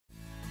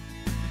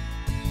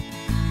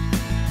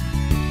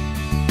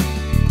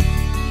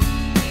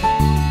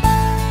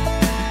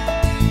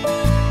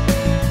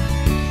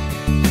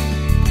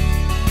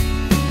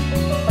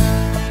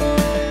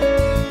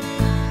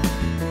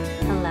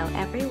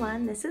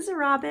this is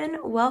Robyn.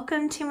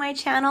 Welcome to my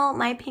channel,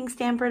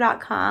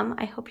 mypinkstamper.com.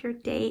 I hope your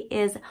day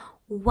is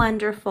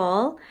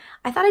wonderful.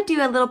 I thought I'd do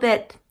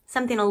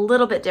something a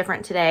little bit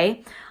different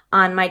today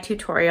on my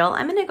tutorial.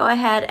 I'm gonna go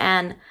ahead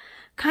and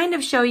kind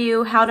of show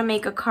you how to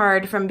make a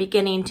card from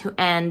beginning to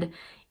end,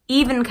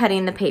 even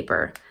cutting the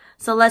paper.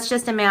 So let's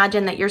just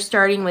imagine that you're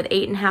starting with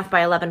 8.5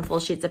 by 11 full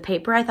sheets of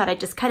paper. I thought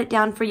I'd just cut it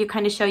down for you,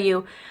 kind of show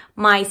you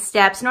my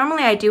steps.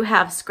 Normally I do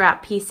have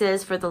scrap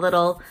pieces for the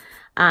little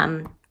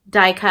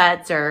die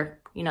cuts or,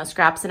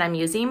 scraps that I'm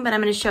using, but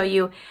I'm going to show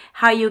you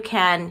how you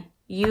can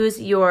use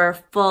your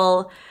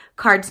full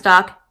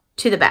cardstock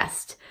to the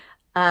best.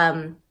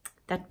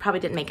 That probably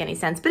didn't make any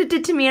sense, but it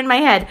did to me in my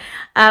head,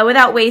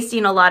 without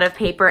wasting a lot of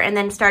paper, and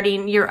then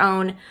starting your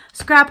own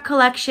scrap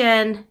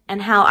collection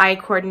and how I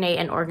coordinate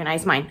and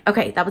organize mine.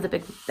 Okay, that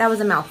was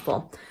a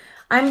mouthful.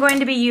 I'm going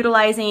to be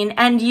utilizing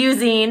and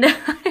using,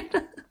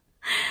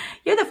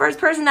 you're the first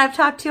person I've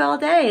talked to all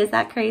day. Is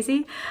that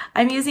crazy?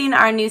 I'm using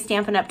our new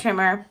Stampin' Up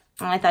trimmer,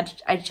 and I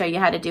thought I'd show you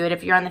how to do it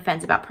if you're on the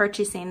fence about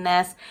purchasing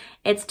this.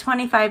 It's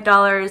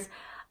 $25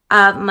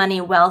 of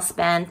money well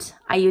spent.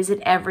 I use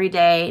it every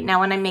day. Now,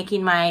 when I'm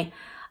making my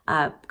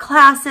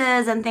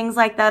classes and things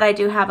like that, I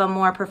do have a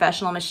more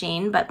professional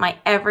machine, but my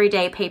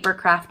everyday paper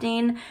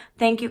crafting,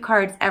 thank you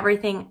cards,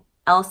 everything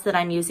else that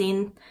I'm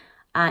using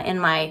in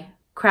my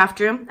craft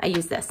room, I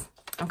use this.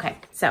 Okay,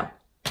 so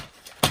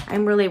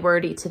I'm really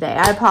wordy today.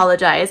 I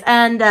apologize.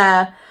 And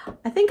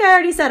I think I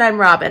already said I'm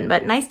Robyn,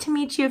 but nice to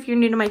meet you if you're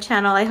new to my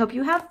channel. I hope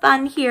you have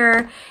fun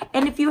here.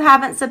 And if you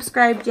haven't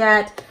subscribed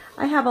yet,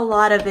 I have a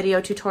lot of video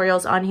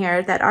tutorials on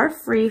here that are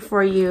free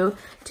for you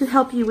to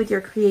help you with your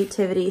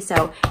creativity.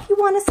 So if you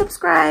want to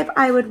subscribe,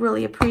 I would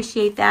really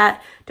appreciate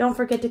that. Don't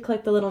forget to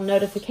click the little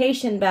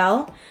notification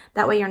bell.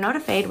 That way you're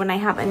notified when I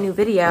have a new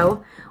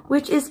video,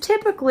 which is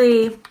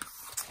typically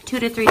 2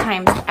 to 3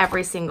 times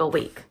every single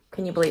week.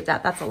 Can you believe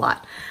that? That's a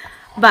lot.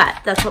 But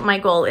that's what my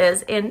goal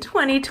is in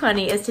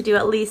 2020, is to do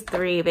at least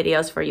 3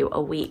 videos for you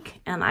a week.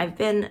 And I've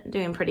been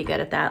doing pretty good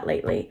at that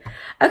lately.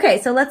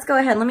 Okay, so let's go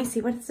ahead. Let me see.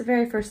 What's the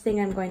very first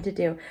thing I'm going to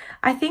do?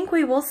 I think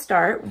we will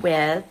start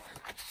with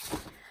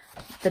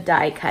the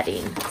die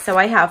cutting. So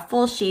I have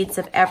full sheets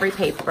of every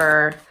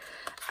paper,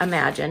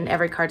 imagine,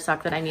 every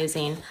cardstock that I'm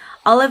using.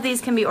 All of these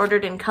can be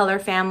ordered in color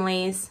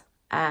families,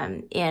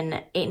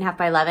 in 8.5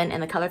 by 11. In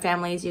the color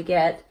families, you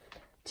get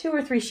 2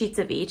 or 3 sheets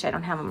of each. I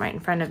don't have them right in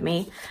front of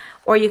me.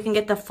 Or you can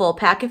get the full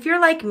pack. If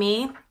you're like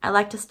me, I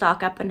like to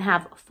stock up and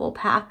have full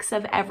packs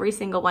of every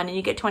single one, and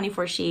you get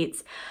 24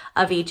 sheets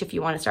of each if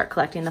you want to start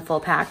collecting the full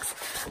packs.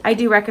 I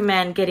do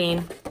recommend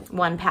getting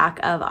 1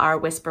 pack of our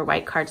Whisper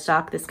White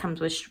cardstock. This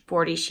comes with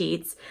 40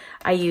 sheets.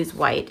 I use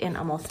white in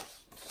almost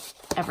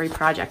every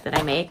project that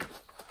I make.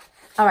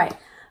 All right,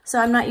 so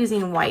I'm not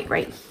using white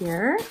right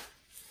here.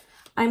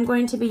 I'm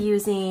going to be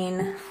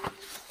using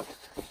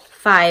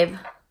 5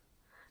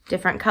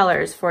 different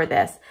colors for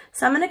this.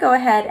 So I'm going to go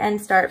ahead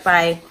and start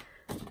by,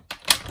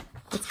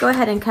 let's go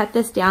ahead and cut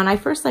this down. I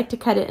first like to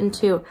cut it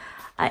into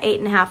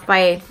 5.5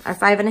 by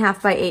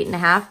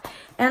 8.5.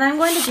 And I'm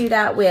going to do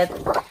that with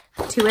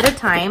 2 at a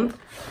time.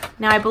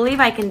 Now I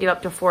believe I can do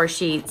up to 4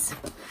 sheets,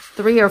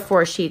 3 or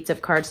 4 sheets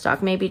of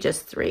cardstock, maybe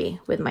just 3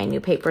 with my new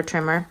paper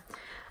trimmer.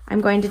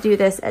 I'm going to do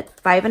this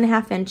at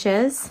 5.5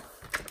 inches.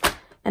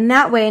 And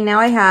that way now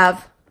I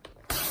have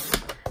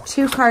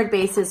 2 card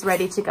bases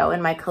ready to go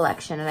in my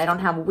collection, and I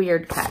don't have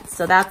weird cuts.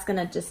 So that's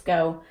gonna just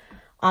go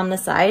on the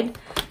side.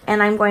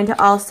 And I'm going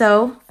to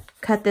also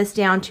cut this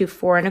down to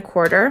 4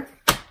 1/4.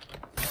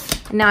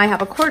 Now I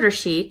have a 1/4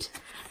 sheet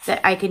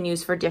that I can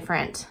use for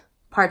different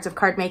parts of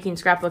card making,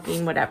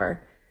 scrapbooking,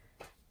 whatever.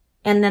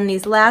 And then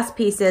these last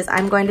pieces,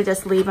 I'm going to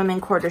just leave them in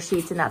 1/4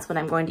 sheets, and that's what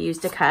I'm going to use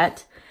to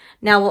cut.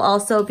 Now we'll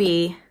also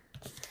be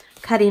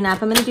cutting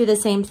up. I'm gonna do the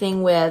same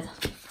thing with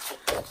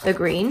the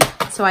green.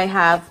 So I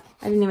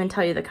didn't even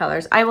tell you the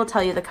colors. I will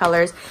tell you the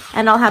colors,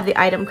 and I'll have the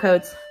item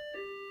codes.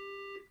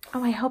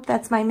 Oh, I hope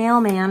that's my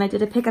mailman. I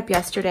did a pickup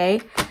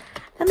yesterday,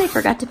 and they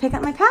forgot to pick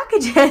up my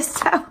packages.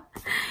 So,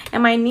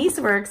 and my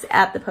niece works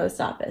at the post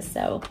office,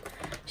 so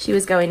she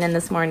was going in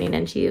this morning,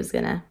 and she was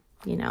gonna,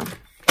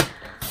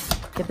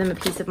 give them a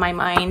piece of my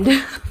mind.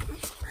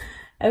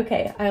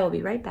 Okay, I will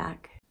be right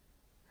back.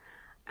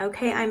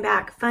 Okay, I'm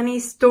back. Funny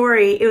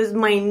story. It was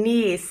my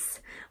niece.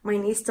 My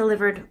niece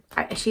delivered,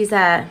 she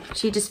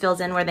just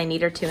fills in where they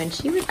need her to, and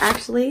she was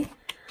actually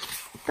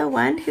the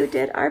one who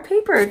did our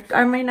paper,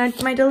 or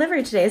my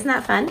delivery today. Isn't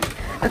that fun?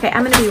 Okay,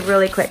 I'm gonna be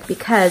really quick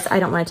because I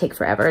don't wanna take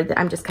forever.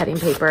 I'm just cutting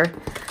paper.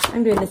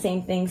 I'm doing the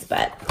same things,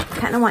 but I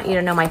kinda want you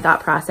to know my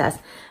thought process.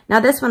 Now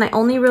this one, I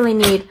only really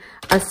need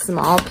a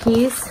small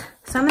piece.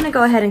 So I'm gonna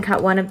go ahead and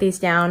cut one of these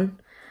down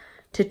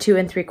to 2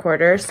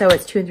 3/4. So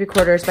it's 2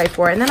 3/4 by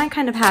 4. And then I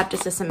kind of have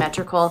just a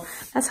symmetrical,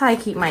 that's how I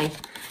keep my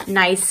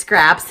nice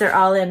scraps. They're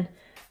all in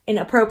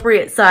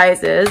appropriate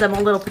sizes. I'm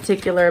a little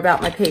particular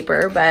about my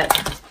paper,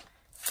 but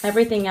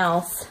everything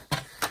else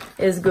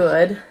is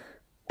good.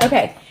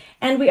 Okay,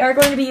 and we are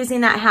going to be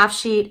using that 1/2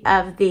 sheet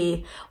of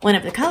one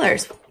of the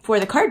colors for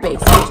the card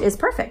base, which is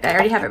perfect. I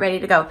already have it ready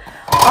to go.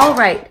 All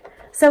right,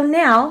 So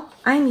now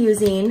I'm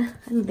using,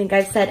 I don't think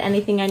I've said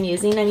anything I'm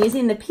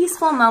using the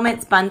Peaceful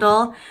Moments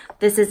bundle.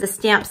 This is a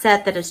stamp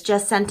set that is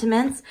just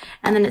sentiments,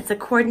 and then it's a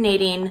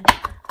coordinating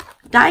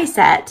die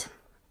set.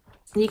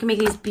 You can make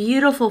these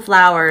beautiful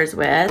flowers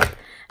with.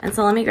 And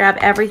so let me grab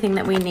everything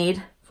that we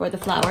need for the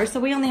flowers. So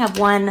we only have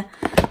one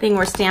thing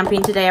we're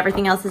stamping today.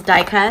 Everything else is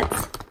die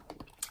cuts.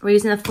 We're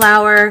using the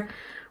flower.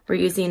 We're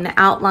using the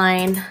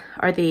outline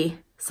or the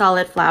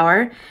solid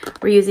flower.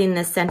 We're using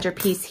this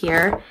centerpiece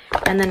here.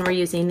 And then we're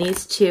using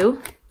these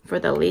two for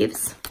the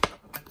leaves.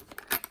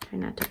 Try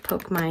not to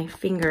poke my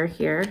finger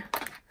here.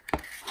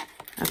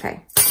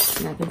 Okay,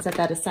 and I can set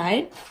that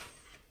aside.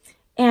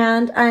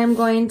 And I'm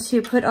going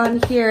to put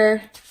on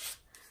here,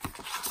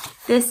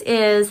 this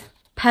is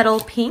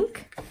Petal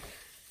Pink.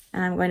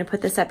 And I'm going to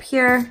put this up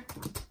here.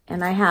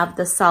 And I have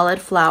the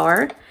solid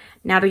flower.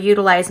 Now to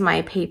utilize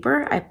my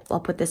paper, I'll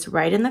put this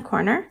right in the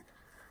corner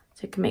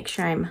so I can make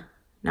sure I'm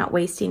not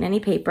wasting any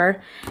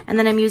paper. And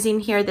then I'm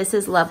using here, this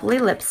is Lovely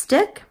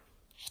Lipstick.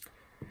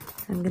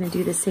 I'm gonna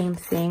do the same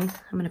thing.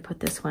 I'm gonna put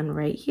this one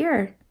right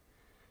here.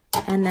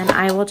 And then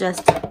I will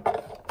just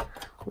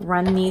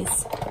run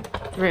these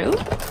through.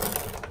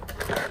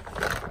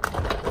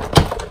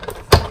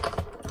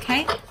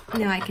 Okay,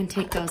 now I can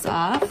take those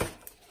off.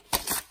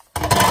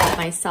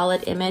 My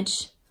solid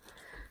image,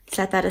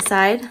 set that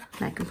aside.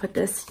 And I can put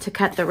this to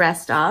cut the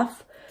rest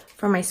off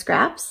for my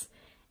scraps.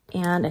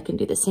 And I can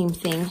do the same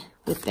thing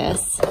with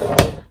this.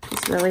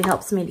 This really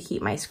helps me to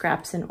keep my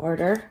scraps in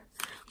order.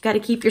 You gotta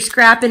keep your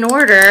scrap in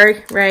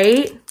order,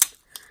 right?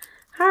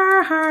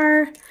 Har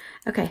har.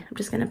 Okay, I'm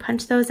just gonna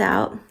punch those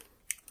out.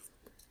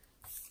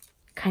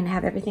 Kind of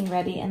have everything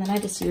ready, and then I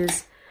just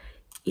use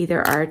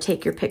either our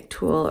take your pick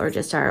tool or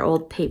just our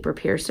old paper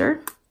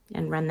piercer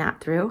and run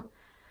that through.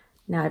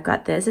 Now I've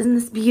got this. Isn't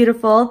this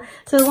beautiful?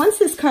 So once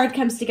this card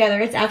comes together,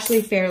 it's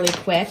actually fairly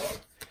quick.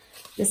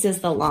 This is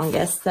the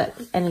longest that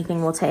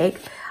anything will take.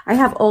 I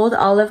have old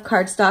olive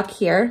cardstock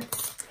here,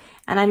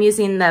 and I'm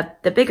using the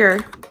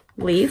bigger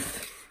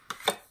leaf.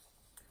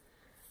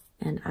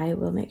 And I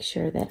will make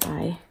sure that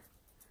I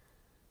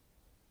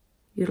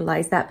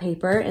utilize that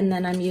paper. And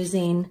then I'm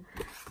using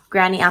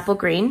Granny Apple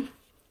Green.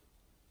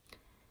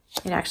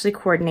 It actually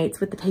coordinates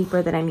with the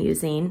paper that I'm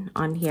using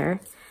on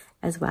here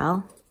as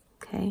well.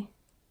 Okay.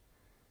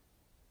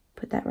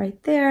 Put that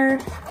right there.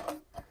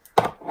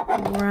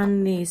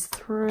 Run these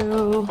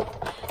through.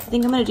 I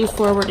think I'm going to do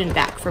forward and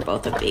back for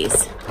both of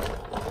these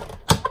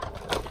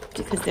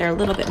because they're a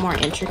little bit more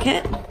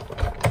intricate.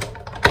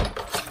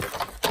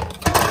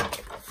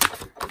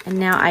 And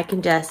now I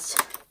can just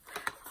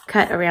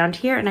cut around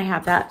here, and I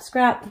have that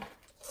scrap.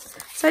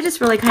 So I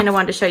just really kind of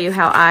wanted to show you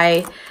how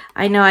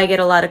I know I get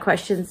a lot of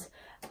questions.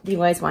 You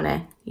guys want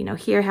to, you know,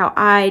 hear how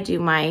I do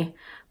my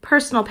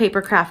personal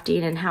paper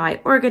crafting and how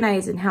I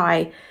organize and how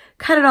I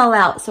cut it all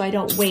out so I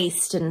don't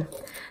waste. And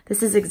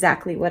this is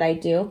exactly what I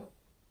do.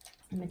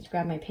 I'm going to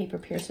grab my paper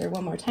piercer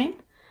one more time.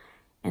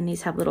 And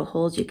these have little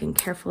holes you can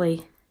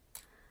carefully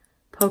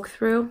poke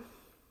through.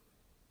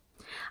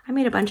 I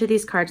made a bunch of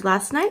these cards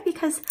last night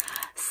because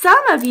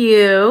some of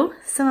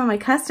my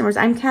customers,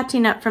 I'm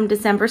catching up from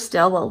December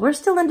still. Well, we're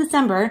still in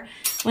December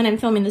when I'm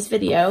filming this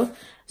video,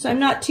 so I'm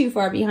not too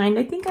far behind.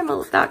 I think I'm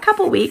about a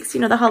couple weeks.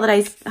 You know, the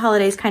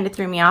holidays kind of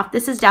threw me off.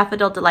 This is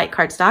Daffodil Delight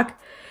cardstock.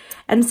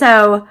 And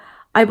so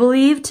I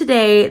believe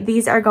today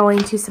these are going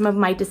to some of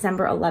my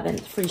December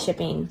 11th free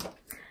shipping.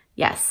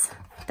 Yes,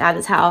 that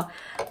is how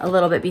a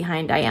little bit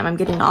behind I am. I'm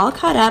getting all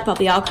caught up. I'll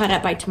be all caught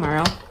up by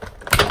tomorrow.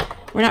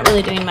 We're not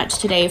really doing much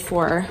today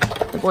for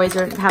the boys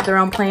have their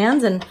own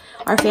plans, and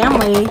our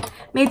family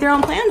made their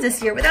own plans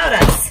this year without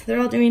us. They're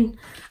all doing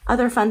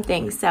other fun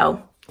things.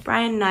 So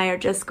Brian and I are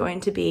just going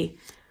to be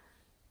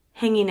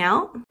hanging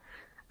out.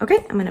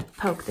 Okay, I'm gonna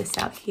poke this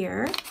out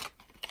here.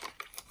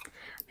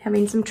 I'm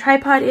having some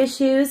tripod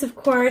issues, of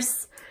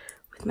course,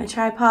 with my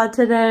tripod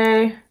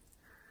today.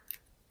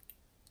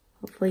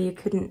 Hopefully you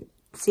couldn't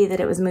see that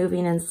it was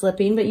moving and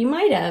slipping, but you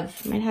might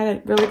have. You might have had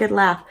a really good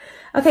laugh.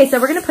 Okay, so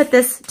we're gonna put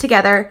this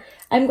together.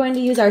 I'm going to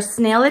use our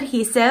snail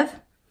adhesive,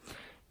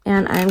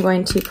 and I'm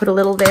going to put a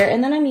little there,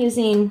 and then I'm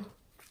using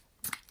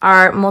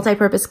our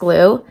multi-purpose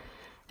glue,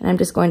 and I'm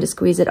just going to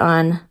squeeze it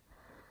on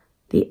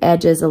the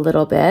edges a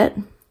little bit.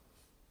 Do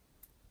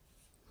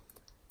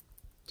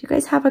you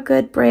guys have a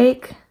good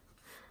break?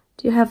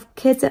 Do you have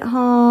kids at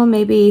home?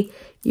 Maybe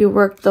you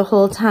worked the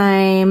whole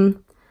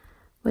time.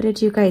 What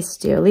did you guys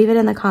do? Leave it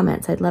in the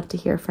comments. I'd love to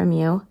hear from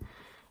you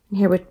and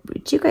hear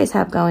what you guys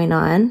have going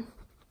on.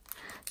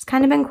 It's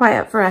kind of been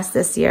quiet for us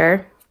this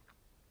year,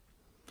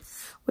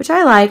 which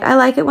I like. I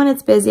like it when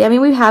it's busy. I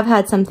mean, we have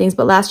had some things,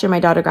 but last year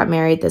my daughter got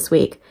married this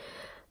week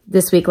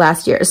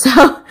last year.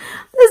 So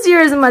this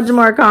year is much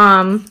more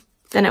calm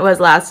than it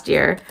was last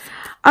year.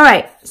 All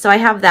right, so I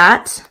have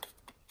that.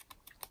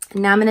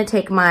 Now I'm gonna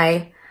take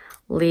my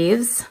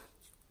leaves.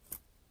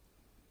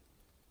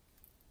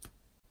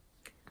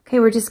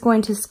 Okay, we're just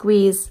going to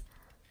squeeze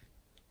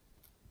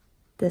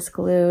this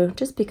glue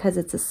just because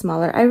it's a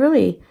smaller. I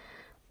really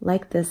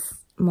like this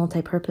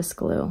multi-purpose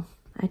glue.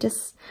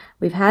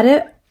 We've had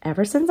it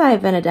ever since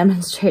I've been a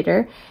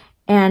demonstrator,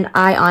 And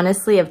I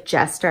honestly have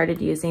just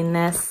started using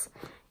this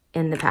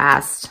in the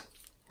past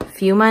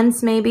few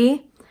months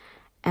maybe,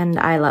 and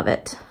I love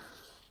it.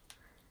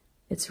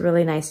 It's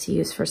really nice to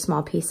use for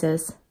small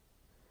pieces.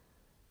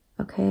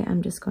 Okay,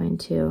 I'm just going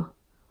to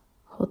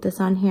hold this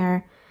on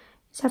here.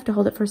 Just have to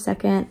hold it for a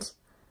second.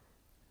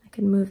 I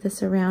can move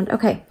this around.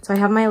 Okay, so I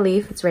have my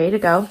leaf. It's ready to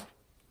go.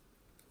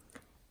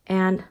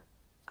 And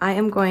I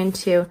am going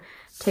to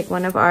take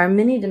one of our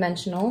mini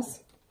dimensionals,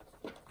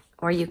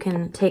 or you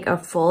can take a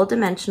full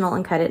dimensional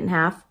and cut it in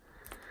half,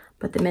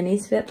 but the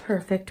minis fit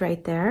perfect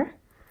right there.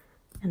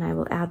 And I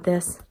will add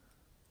this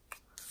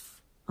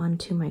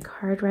onto my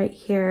card right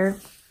here.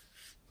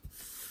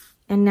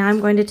 And now I'm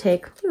going to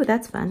take, ooh,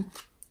 that's fun.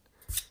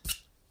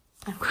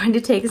 I'm going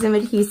to take some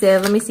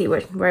adhesive. Let me see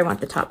where I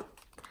want the top.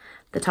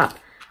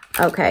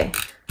 Okay,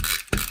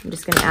 I'm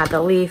just gonna add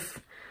the leaf,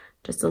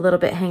 just a little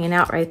bit hanging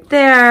out right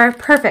there.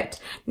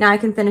 Perfect. Now I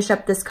can finish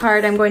up this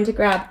card. I'm going to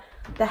grab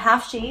the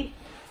half sheet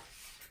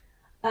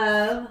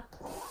of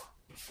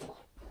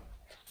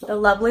the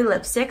lovely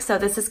lipstick. So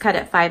this is cut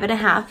at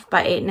 5.5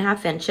 by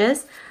 8.5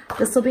 inches.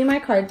 This will be my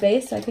card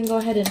base. So I can go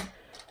ahead and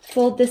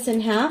fold this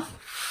in half.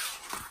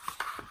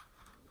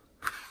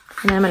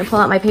 And then I'm going to pull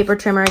out my paper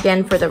trimmer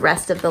again for the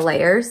rest of the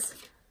layers.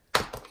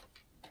 I'm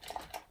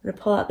going to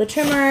pull out the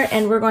trimmer,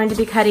 and we're going to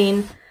be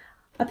cutting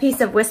a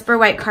piece of Whisper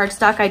White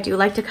cardstock. I do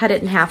like to cut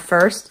it in half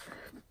first.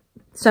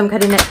 So I'm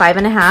cutting it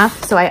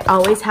 5.5. So I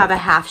always have a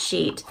half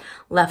sheet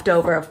left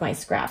over of my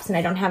scraps, and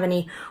I don't have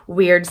any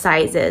weird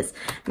sizes.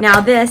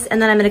 Now this,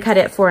 and then I'm going to cut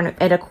it at 4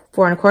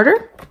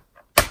 1/4.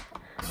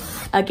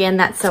 Again,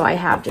 that's so I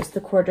have just the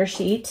quarter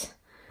sheet.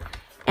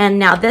 And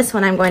now this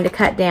one I'm going to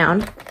cut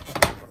down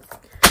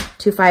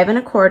to 5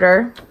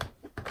 1/4.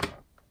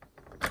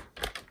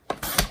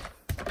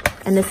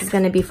 And this is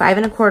going to be 5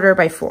 1/4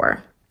 by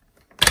 4.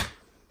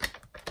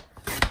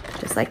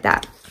 Just like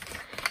that.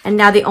 And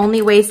now the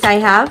only waste I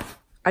have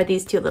are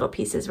these two little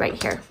pieces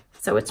right here.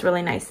 So it's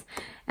really nice.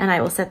 And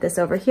I will set this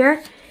over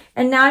here.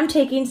 And now I'm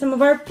taking some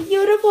of our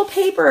beautiful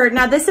paper.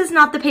 Now this is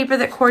not the paper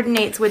that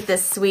coordinates with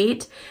this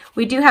suite.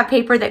 We do have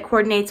paper that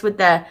coordinates with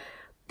the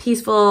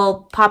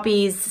Peaceful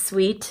Poppies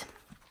suite.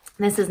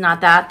 This is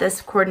not that.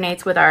 This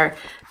coordinates with our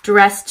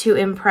Dress to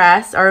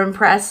Impress, or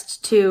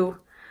Impressed to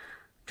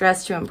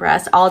Dress to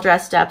Impress, All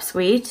Dressed Up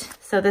suite.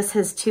 So this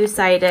is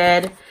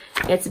two-sided.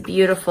 It's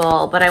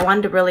beautiful, but I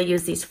wanted to really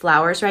use these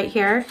flowers right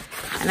here,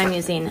 and I'm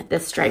using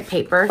this striped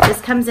paper.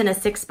 This comes in a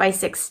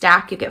 6x6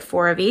 stack. You get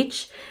 4 of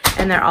each,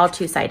 and they're all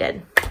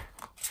two-sided.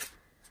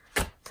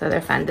 So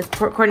they're fun. This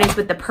coordinates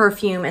with the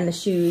perfume and the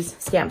shoes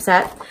stamp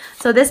set.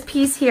 So this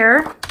piece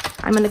here,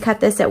 I'm going to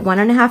cut this at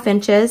 1.5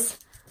 inches.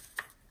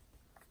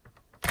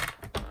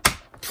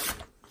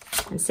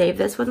 And save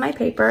this with my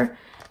paper,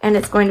 and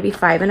it's going to be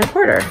 5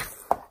 1/4.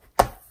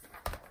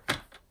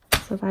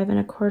 So 5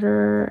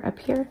 1/4 up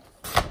here.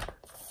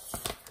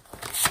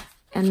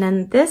 And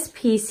then this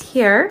piece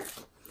here,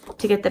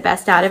 to get the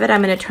best out of it,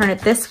 I'm going to turn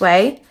it this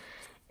way,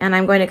 and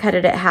I'm going to cut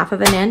it at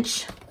 1/2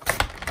 inch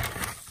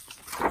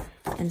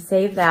and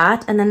save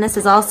that. And then this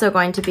is also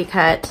going to be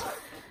cut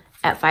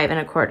at 5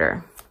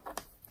 1/4.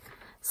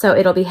 So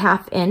it'll be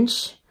 1/2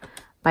 inch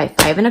by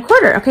 5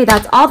 1/4. Okay,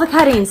 that's all the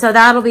cutting. So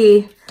that'll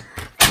be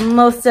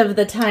most of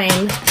the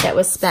time that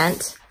was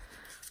spent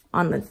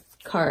on the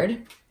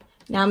card.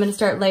 Now I'm going to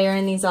start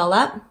layering these all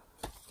up.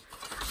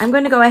 I'm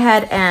going to go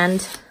ahead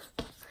and,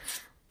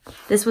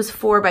 this was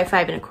 4 by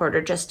 5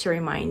 1/4, just to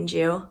remind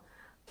you.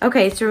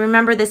 Okay, so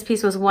remember this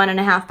piece was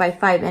 1.5 by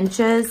 5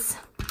 inches.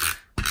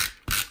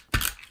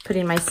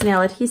 Putting my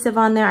snail adhesive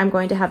on there. I'm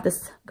going to have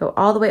this go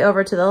all the way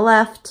over to the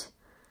left.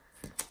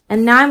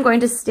 And now I'm going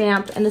to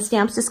stamp, and the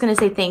stamp's just going to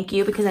say thank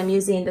you, because I'm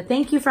using the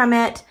thank you from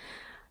it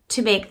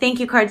to make thank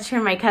you cards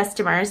for my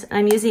customers.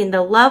 I'm using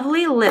the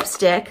lovely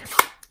lipstick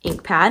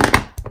ink pad.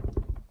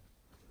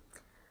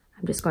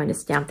 I'm just going to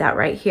stamp that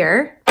right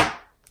here.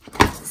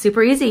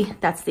 Super easy.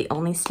 That's the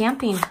only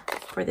stamping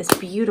for this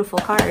beautiful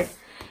card.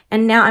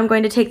 And now I'm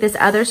going to take this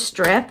other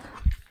strip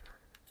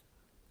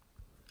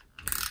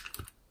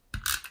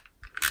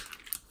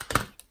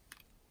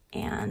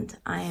and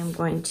I am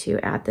going to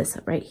add this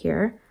right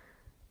here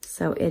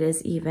so it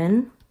is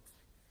even.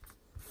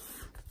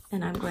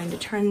 And I'm going to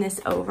turn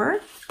this over.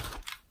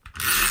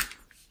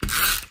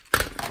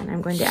 And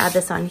I'm going to add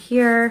this on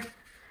here.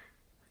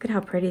 Look at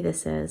how pretty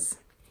this is.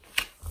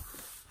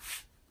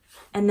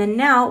 And then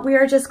now we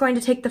are just going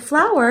to take the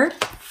flower,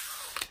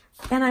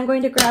 and I'm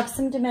going to grab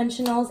some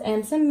dimensionals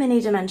and some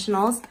mini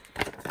dimensionals,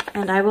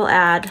 and I will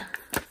add,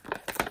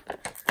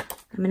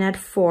 I'm going to add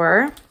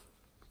 4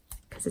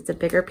 because it's a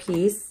bigger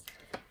piece.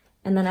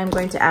 And then I'm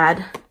going to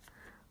add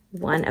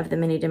 1 of the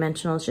mini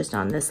dimensionals just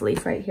on this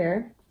leaf right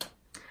here.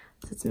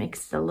 So it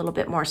makes it a little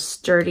bit more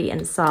sturdy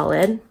and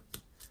solid.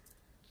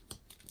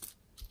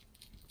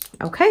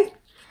 Okay,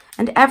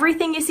 and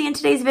everything you see in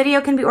today's video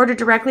can be ordered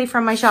directly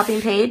from my shopping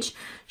page,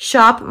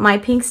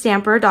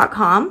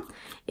 shopmypinkstamper.com.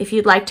 If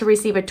you'd like to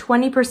receive a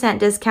 20%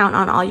 discount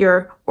on all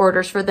your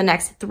orders for the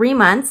next 3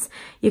 months,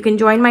 you can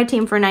join my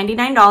team for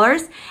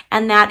 $99,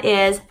 and that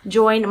is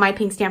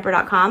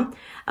joinmypinkstamper.com.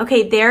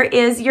 Okay, there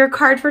is your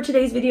card for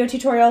today's video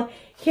tutorial.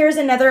 Here's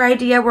another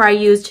idea where I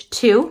used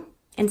 2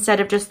 instead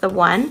of just the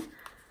 1.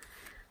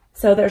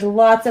 So there's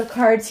lots of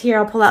cards here.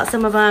 I'll pull out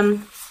some of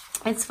them.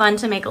 It's fun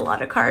to make a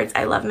lot of cards.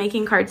 I love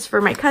making cards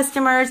for my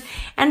customers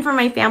and for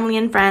my family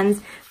and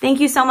friends. Thank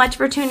you so much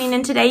for tuning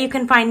in today. You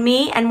can find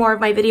me and more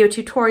of my video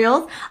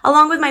tutorials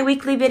along with my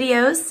weekly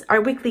videos or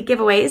weekly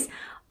giveaways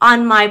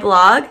on my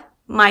blog,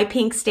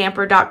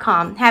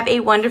 mypinkstamper.com. Have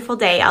a wonderful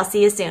day. I'll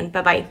see you soon.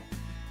 Bye-bye.